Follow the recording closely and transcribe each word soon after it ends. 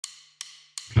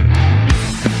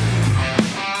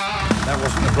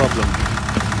wasn't the problem.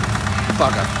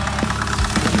 Bugger.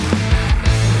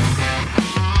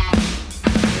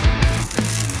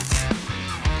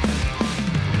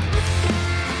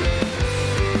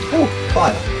 Oh,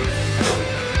 fire.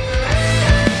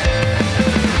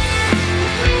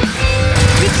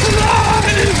 It's alive!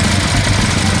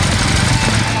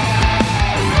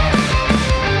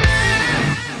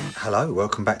 Hello,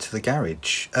 welcome back to the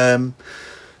garage.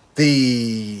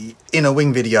 The inner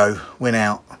wing video went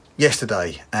out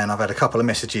yesterday and I've had a couple of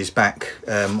messages back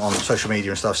on social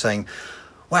media and stuff saying,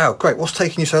 wow, great, what's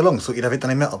taking you so long? Thought you'd have it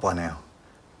done in metal by now.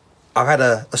 I've had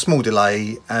a small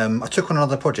delay. I took on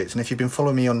another project, and if you've been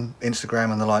following me on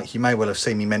Instagram and the like, you may well have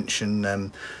seen me mention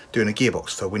doing a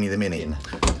gearbox for Winnie the Mini.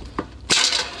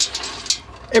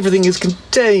 Everything is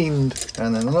contained.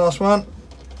 And then the last one,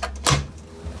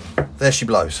 there she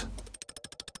blows.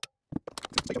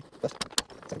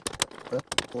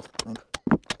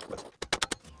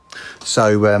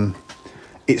 So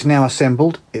it's now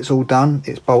assembled, it's all done,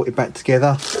 it's bolted back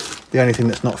together. The only thing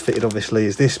that's not fitted obviously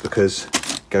is this, because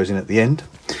it goes in at the end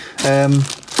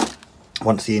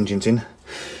once the engine's in.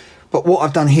 But what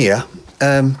I've done here,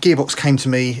 Gearbox came to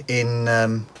me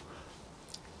in,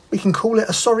 we can call it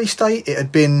a sorry state. It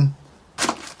had been,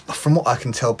 from what I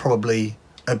can tell, probably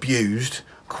abused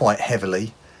quite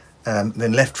heavily,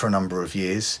 then left for a number of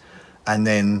years, and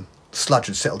then sludge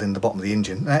had settled in the bottom of the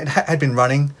engine. Now, it had been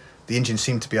running, the engine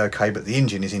seemed to be okay, but the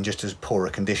engine is in just as poor a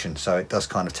condition, so it does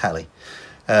kind of tally.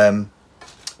 But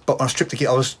when I stripped the gear,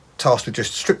 I was tasked with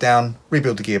just strip down,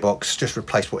 rebuild the gearbox, just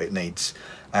replace what it needs,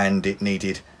 and it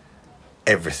needed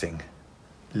everything,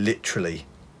 literally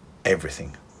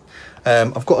everything.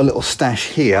 I've got a little stash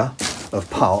here of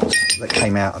parts that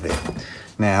came out of it.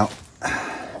 Now,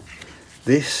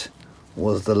 this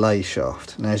was the lay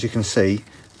shaft. Now, as you can see,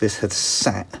 this had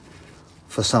sat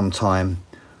for some time,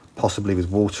 possibly with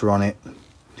water on it,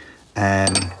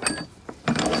 and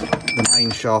the main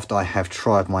shaft I have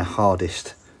tried my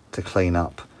hardest to clean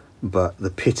up, but the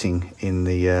pitting in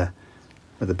the where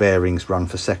the bearings run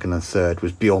for second and third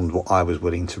was beyond what I was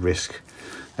willing to risk.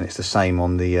 And it's the same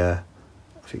on the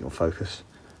if you can focus,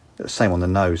 the same on the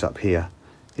nose up here.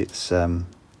 It's I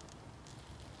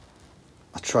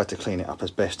tried to clean it up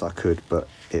as best I could, but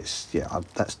it's, yeah,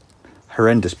 that's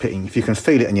horrendous pitting. If you can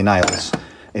feel it in your nails,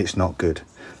 it's not good.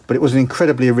 But it was an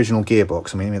incredibly original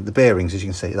gearbox. I mean, the bearings, as you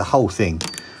can see, the whole thing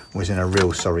was in a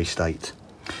real sorry state.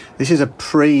 This is a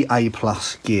pre-A+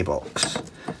 gearbox.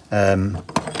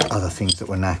 Other things that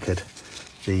were knackered,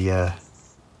 the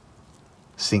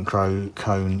synchro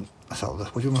cone,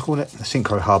 what do you want to call it? The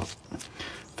synchro hub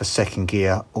for second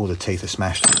gear, all the teeth are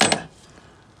smashed.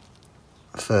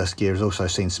 First gear has also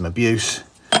seen some abuse.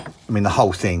 I mean, the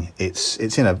whole thing, it's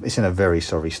in a very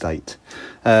sorry state.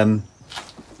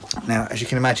 Now, as you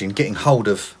can imagine, getting hold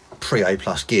of pre-A+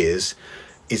 gears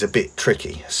is a bit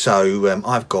tricky. So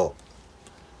I've got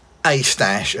a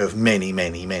stash of many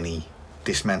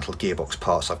dismantled gearbox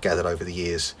parts I've gathered over the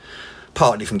years,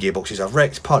 partly from gearboxes I've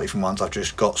wrecked, partly from ones I've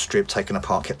just got stripped, taken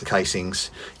apart, kept the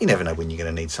casings. You never know when you're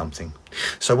going to need something.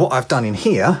 So what I've done in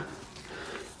here,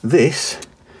 this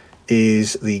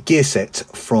is the gear set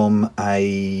from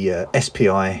a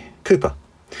SPI Cooper.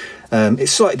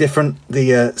 It's slightly different.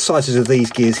 The sizes of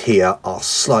these gears here are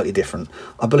slightly different.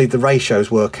 I believe the ratios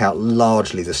work out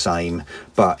largely the same,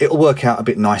 but it'll work out a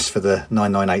bit nice for the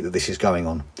 998 that this is going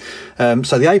on.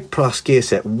 So the A+ gear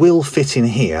set will fit in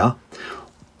here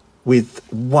with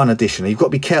one addition. You've got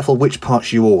to be careful which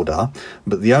parts you order,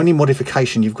 but the only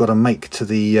modification you've got to make to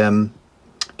the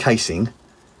casing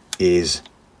is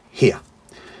here.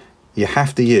 You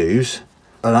have to use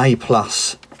an A+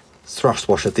 thrust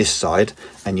washer this side,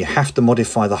 and you have to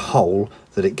modify the hole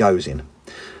that it goes in,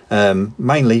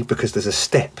 mainly because there's a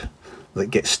step that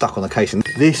gets stuck on the casing.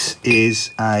 This is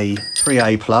a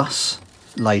pre-A+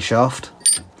 lay shaft,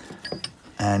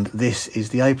 and this is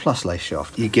the A+ lay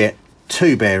shaft. You get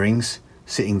two bearings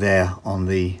sitting there on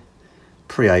the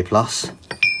pre-A+,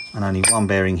 and only one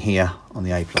bearing here on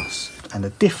the A+, and the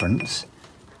difference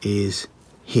is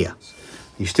here.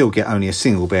 You still get only a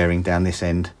single bearing down this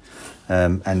end,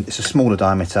 and it's a smaller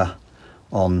diameter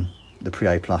on the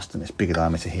pre-A+ than it's bigger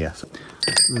diameter here. So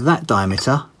that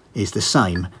diameter is the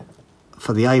same.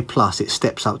 For the A+, it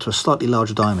steps up to a slightly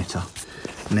larger diameter.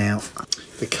 Now,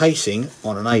 the casing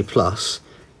on an A+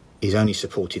 is only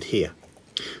supported here.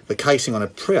 The casing on a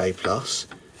pre-A+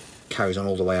 carries on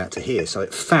all the way out to here, so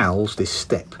it fouls this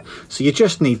step. So you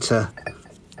just need to,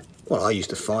 well, I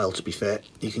used a file, to be fair.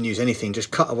 You can use anything,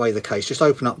 just cut away the case, just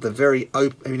open up the very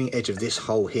opening edge of this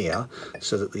hole here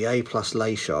so that the A+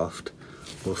 lay shaft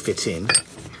will fit in,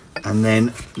 and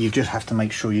then you just have to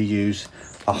make sure you use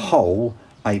a hole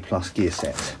A+ gear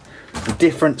set. The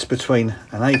difference between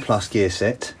an A+ gear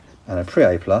set and a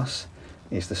pre-A+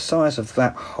 is the size of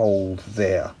that hole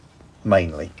there,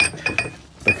 mainly.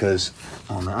 Because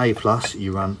on the A+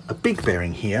 you run a big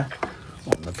bearing here,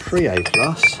 on the pre-A+,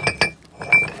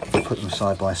 put them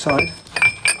side by side,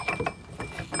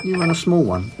 you run a small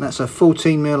one. That's a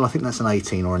 14mm, I think that's an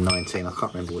 18 or a 19, I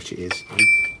can't remember which it is.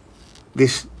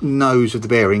 This nose of the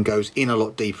bearing goes in a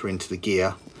lot deeper into the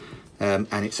gear, and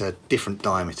it's a different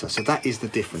diameter, so that is the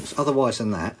difference. Otherwise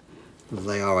than that,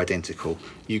 they are identical.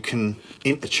 You can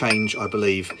interchange, I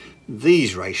believe,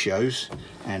 these ratios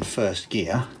and first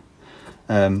gear,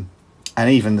 and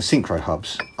even the synchro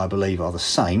hubs, I believe, are the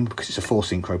same because it's a 4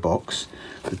 synchro box.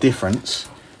 The difference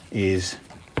is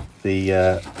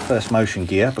the first motion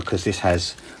gear, because this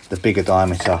has the bigger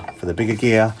diameter for the bigger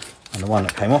gear, and the one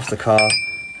that came off the car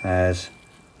has,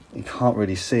 you can't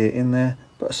really see it in there,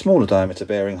 but a smaller diameter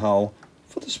bearing hole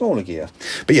for the smaller gear.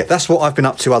 But yeah, that's what I've been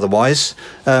up to otherwise.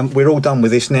 We're all done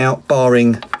with this now,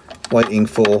 barring waiting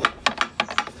for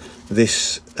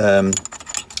this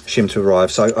shim to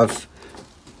arrive. So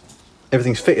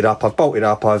everything's fitted up, I've bolted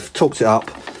up, I've torqued it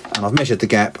up, and I've measured the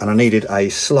gap, and I needed a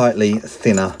slightly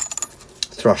thinner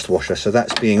thrust washer. So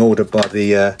that's being ordered by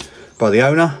the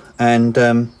owner, and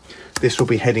this will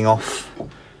be heading off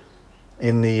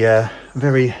in the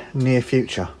very near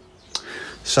future.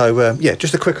 So yeah,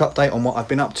 just a quick update on what I've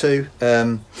been up to.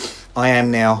 I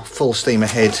am now full steam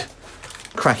ahead,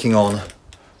 cracking on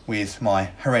with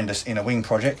my horrendous inner wing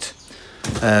project,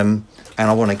 and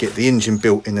I want to get the engine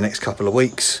built in the next couple of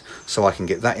weeks so I can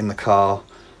get that in the car.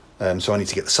 So I need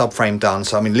to get the subframe done.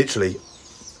 So I mean, literally,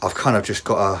 I've kind of just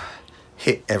got to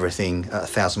hit everything at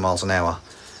 1,000 miles an hour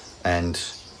and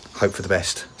hope for the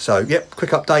best. So yep,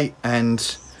 quick update, and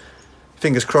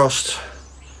fingers crossed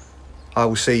I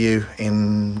will see you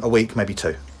in a week, maybe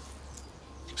 2.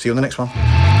 See you on the next one.